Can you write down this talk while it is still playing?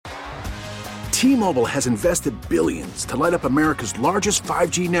T-Mobile has invested billions to light up America's largest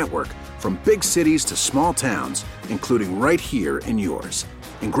 5G network, from big cities to small towns, including right here in yours.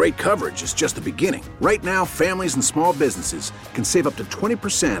 And great coverage is just the beginning. Right now, families and small businesses can save up to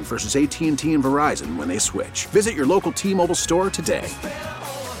 20% versus AT&T and Verizon when they switch. Visit your local T-Mobile store today.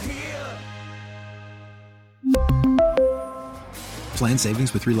 Plan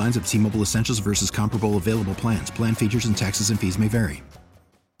savings with 3 lines of T-Mobile Essentials versus comparable available plans. Plan features and taxes and fees may vary.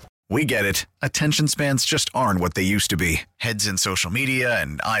 We get it. Attention spans just aren't what they used to be. Heads in social media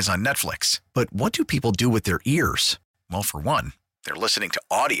and eyes on Netflix. But what do people do with their ears? Well, for one, they're listening to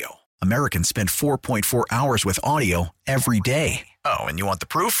audio. Americans spend 4.4 hours with audio every day. Oh, and you want the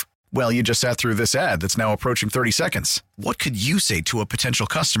proof? Well, you just sat through this ad that's now approaching 30 seconds. What could you say to a potential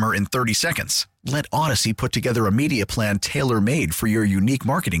customer in 30 seconds? Let Odyssey put together a media plan tailor-made for your unique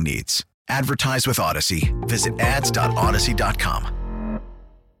marketing needs. Advertise with Odyssey. Visit ads.odyssey.com.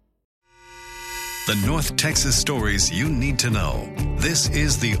 The North Texas stories you need to know. This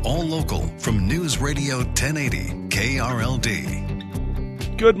is the All Local from News Radio 1080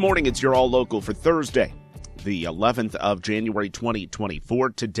 KRLD. Good morning. It's your All Local for Thursday, the 11th of January 2024.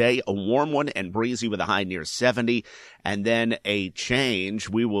 Today, a warm one and breezy with a high near 70. And then a change.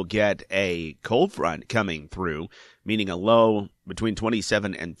 We will get a cold front coming through, meaning a low between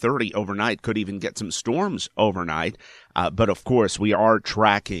 27 and 30 overnight. Could even get some storms overnight. But, of course, we are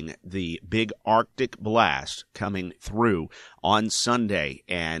tracking the big Arctic blast coming through on Sunday.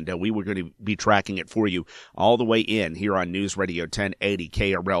 And we were going to be tracking it for you all the way in here on News Radio 1080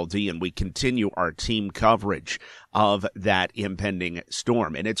 KRLD. And we continue our team coverage of that impending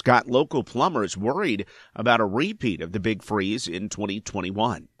storm. And it's got local plumbers worried about a repeat of the big freeze in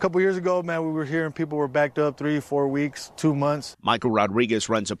 2021. A couple years ago, man, we were hearing people were backed up 3-4 weeks, 2 months. Michael Rodriguez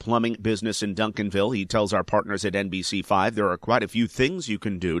runs a plumbing business in Duncanville. He tells our partners at NBC5 there are quite a few things you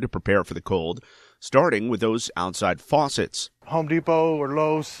can do to prepare for the cold, starting with those outside faucets. Home Depot or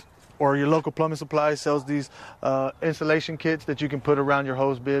Lowe's or your local plumbing supply sells these insulation kits that you can put around your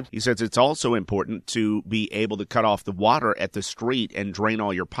hose bibs. He says it's also important to be able to cut off the water at the street and drain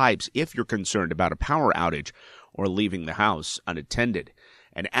all your pipes if you're concerned about a power outage or leaving the house unattended.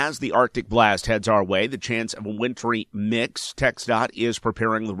 And as the Arctic blast heads our way, the chance of a wintry mix, TxDOT is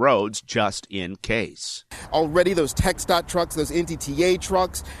preparing the roads just in case. Already those TxDOT trucks, those NTTA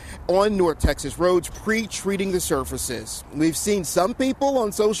trucks on North Texas roads pre-treating the surfaces. We've seen some people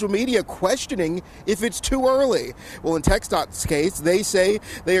on social media questioning if it's too early. Well, in TxDOT's case, they say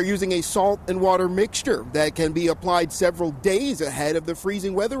they are using a salt and water mixture that can be applied several days ahead of the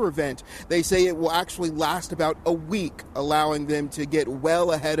freezing weather event. They say it will actually last about a week, allowing them to get well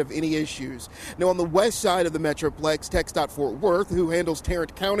ahead of any issues. Now, on the west side of the Metroplex, TxDOT Fort Worth, who handles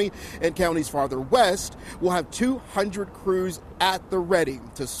Tarrant County and counties farther west, will have 200 crews at the ready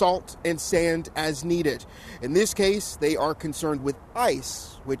to salt and sand as needed. In this case, they are concerned with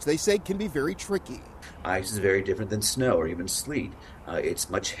ice, which they say can be very tricky. Ice is very different than snow or even sleet. It's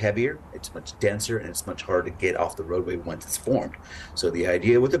much heavier, it's much denser, and it's much harder to get off the roadway once it's formed. So the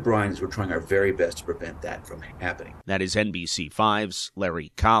idea with the brine is we're trying our very best to prevent that from happening. That is NBC5's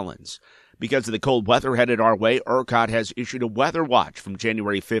Larry Collins. Because of the cold weather headed our way, ERCOT has issued a weather watch from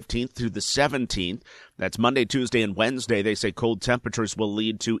January 15th through the 17th. That's Monday, Tuesday, and Wednesday. They say cold temperatures will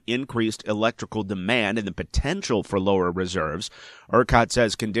lead to increased electrical demand and the potential for lower reserves. ERCOT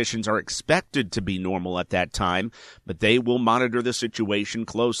says conditions are expected to be normal at that time, but they will monitor the situation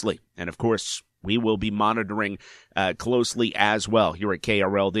closely. And, of course, we will be monitoring closely as well here at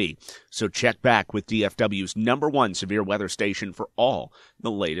KRLD. So check back with DFW's #1 severe weather station for all the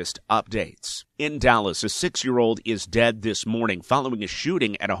latest updates. In Dallas, a 6-year-old is dead this morning following a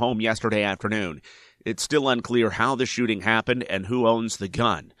shooting at a home yesterday afternoon. It's still unclear how the shooting happened and who owns the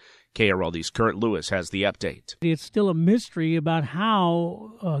gun. KRLD's Kurt Lewis has the update. It's still a mystery about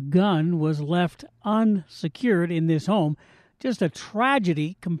how a gun was left unsecured in this home. Just a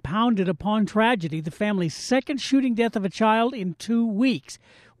tragedy compounded upon tragedy. The family's second shooting death of a child in 2 weeks.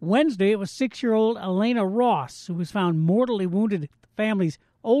 Wednesday, it was 6-year-old Elena Ross, who was found mortally wounded at the family's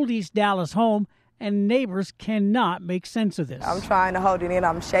old East Dallas home, and neighbors cannot make sense of this. I'm trying to hold it in.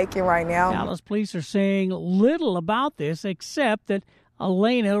 I'm shaking right now. Dallas police are saying little about this except that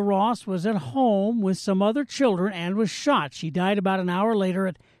Elena Ross was at home with some other children and was shot. She died about an hour later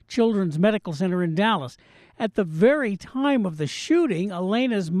at Children's Medical Center in Dallas. At the very time of the shooting,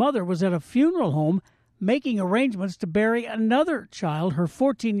 Elena's mother was at a funeral home making arrangements to bury another child, her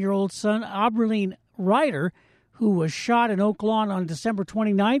 14-year-old son, Auberline Ryder, who was shot in Oak Lawn on December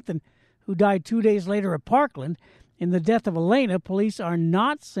 29th and who died 2 days later at Parkland. In the death of Elena, police are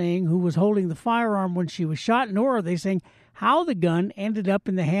not saying who was holding the firearm when she was shot, nor are they saying how the gun ended up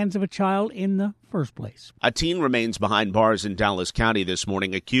in the hands of a child in the first place. A teen remains behind bars in Dallas County this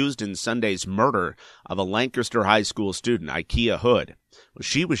morning, accused in Sunday's murder of a Lancaster High School student, Ikea Hood.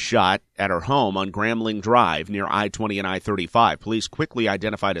 She was shot at her home on Grambling Drive near I-20 and I-35. Police quickly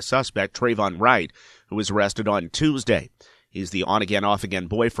identified a suspect, Trayvon Wright, who was arrested on Tuesday. He's the on-again, off-again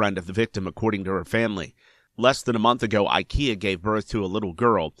boyfriend of the victim, according to her family. Less than a month ago, Ikea gave birth to a little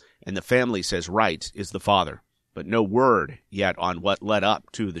girl, and the family says Wright is the father. But no word yet on what led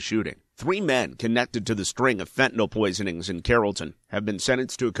up to the shooting. 3 men connected to the string of fentanyl poisonings in Carrollton have been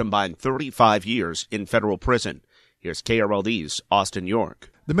sentenced to a combined 35 years in federal prison. Here's KRLD's Austin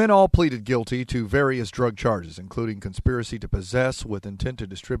York. The men all pleaded guilty to various drug charges, including conspiracy to possess with intent to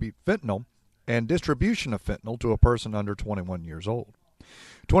distribute fentanyl and distribution of fentanyl to a person under 21 years old.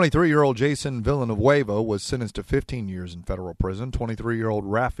 23-year-old Jason Villanueva was sentenced to 15 years in federal prison. 23-year-old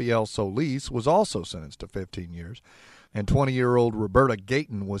Rafael Solis was also sentenced to 15 years. And 20-year-old Roberta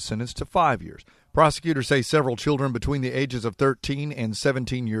Gayton was sentenced to 5 years. Prosecutors say several children between the ages of 13 and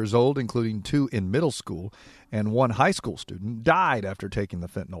 17 years old, including 2 in middle school and 1 high school student, died after taking the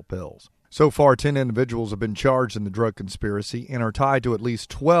fentanyl pills. So far, 10 individuals have been charged in the drug conspiracy and are tied to at least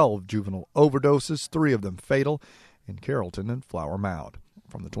 12 juvenile overdoses, 3 of them fatal, in Carrollton and Flower Mound.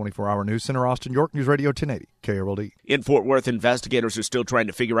 From the 24-Hour News Center, Austin York, News Radio 1080, KRLD. In Fort Worth, investigators are still trying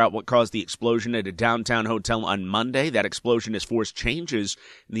to figure out what caused the explosion at a downtown hotel on Monday. That explosion has forced changes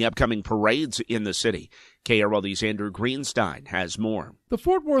in the upcoming parades in the city. KRLD's Andrew Greenstein has more. The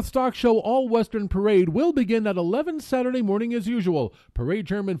Fort Worth Stock Show All-Western Parade will begin at 11 Saturday morning as usual. Parade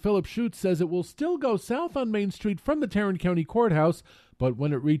Chairman Philip Schutz says it will still go south on Main Street from the Tarrant County Courthouse, but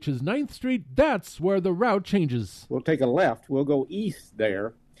when it reaches 9th Street, that's where the route changes. We'll take a left. We'll go east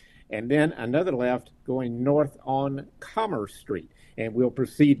there, and then another left going north on Commerce Street, and we'll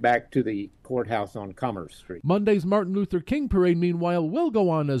proceed back to the courthouse on Commerce Street. Monday's Martin Luther King Parade, meanwhile, will go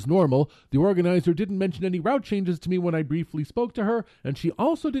on as normal. The organizer didn't mention any route changes to me when I briefly spoke to her, and she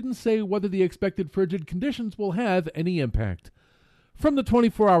also didn't say whether the expected frigid conditions will have any impact. From the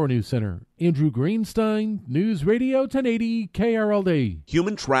 24-Hour News Center, Andrew Greenstein, News Radio 1080 KRLD.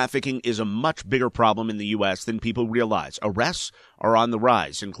 Human trafficking is a much bigger problem in the U.S. than people realize. Arrests are on the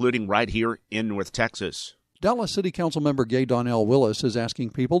rise, including right here in North Texas. Dallas City Council member Gay Donnell Willis is asking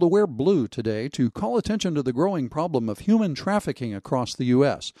people to wear blue today to call attention to the growing problem of human trafficking across the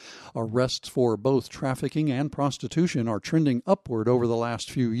U.S. Arrests for both trafficking and prostitution are trending upward over the last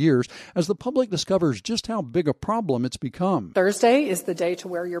few years as the public discovers just how big a problem it's become. Thursday is the day to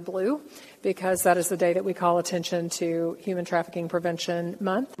wear your blue because that is the day that we call attention to Human Trafficking Prevention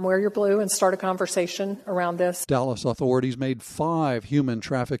Month. Wear your blue and start a conversation around this. Dallas authorities made 5 human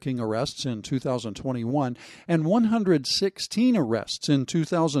trafficking arrests in 2021 and 116 arrests in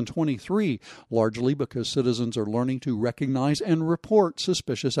 2023, largely because citizens are learning to recognize and report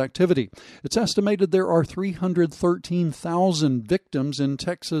suspicious activity. It's estimated there are 313,000 victims in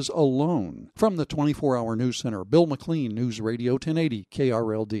Texas alone. From the 24-Hour News Center, Bill McLean, News Radio 1080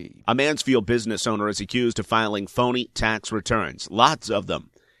 KRLD. A Mansfield business owner is accused of filing phony tax returns. Lots of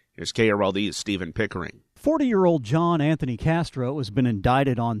them. Here's KRLD's Stephen Pickering. 40-year-old John Anthony Castro has been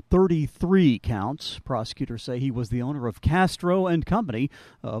indicted on 33 counts. Prosecutors say he was the owner of Castro & Company,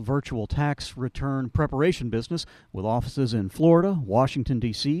 a virtual tax return preparation business with offices in Florida, Washington,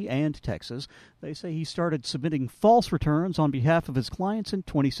 D.C., and Texas. They say he started submitting false returns on behalf of his clients in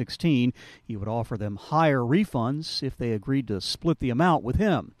 2016. He would offer them higher refunds if they agreed to split the amount with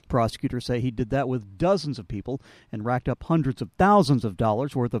him. Prosecutors say he did that with dozens of people and racked up hundreds of thousands of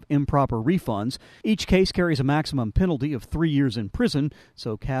dollars worth of improper refunds. Each case carries a maximum penalty of 3 years in prison,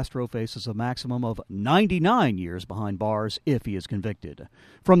 so Castro faces a maximum of 99 years behind bars if he is convicted.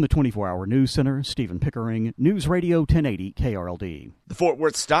 From the 24-Hour News Center, Stephen Pickering, News Radio 1080 KRLD. The Fort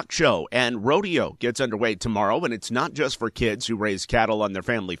Worth Stock Show and Rodeo gets underway tomorrow, and it's not just for kids who raise cattle on their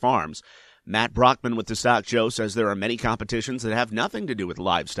family farms. Matt Brockman with the Stock Show says there are many competitions that have nothing to do with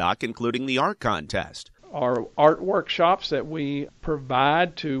livestock, including the art contest. Our art workshops that we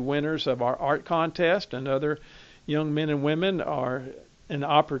provide to winners of our art contest and other young men and women are an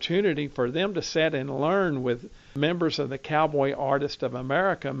opportunity for them to sit and learn with members of the Cowboy Artists of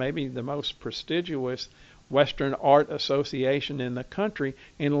America, maybe the most prestigious Western art association in the country,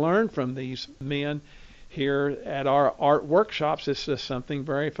 and learn from these men. Here at our art workshops, it's just something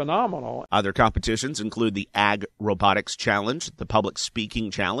very phenomenal. Other competitions include the Ag Robotics Challenge, the Public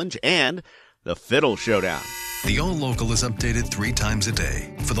Speaking Challenge, and the Fiddle Showdown. The All Local is updated 3 times a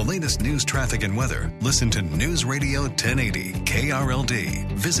day. For the latest news, traffic, and weather, listen to News Radio 1080 KRLD.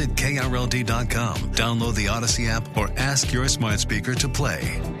 Visit KRLD.com, download the Odyssey app, or ask your smart speaker to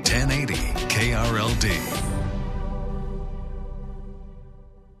play 1080 KRLD.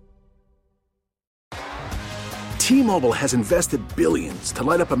 T-Mobile has invested billions to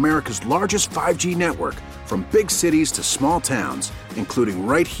light up America's largest 5G network, from big cities to small towns, including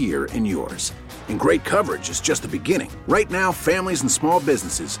right here in yours. And great coverage is just the beginning. Right now, families and small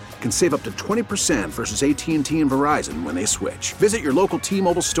businesses can save up to 20% versus AT&T and Verizon when they switch. Visit your local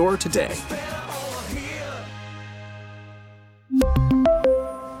T-Mobile store today.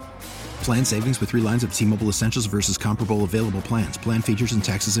 Plan savings with 3 lines of T-Mobile Essentials versus comparable available plans. Plan features and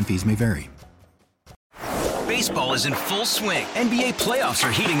taxes and fees may vary. Baseball is in full swing. NBA playoffs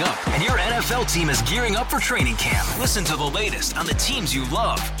are heating up, and your NFL team is gearing up for training camp. Listen to the latest on the teams you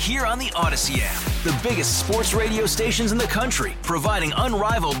love here on the Odyssey app. The biggest sports radio stations in the country, providing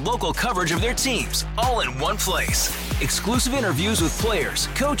unrivaled local coverage of their teams, all in one place. Exclusive interviews with players,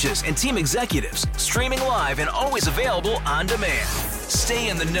 coaches, and team executives, streaming live and always available on demand. Stay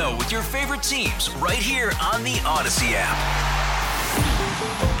in the know with your favorite teams right here on the Odyssey app.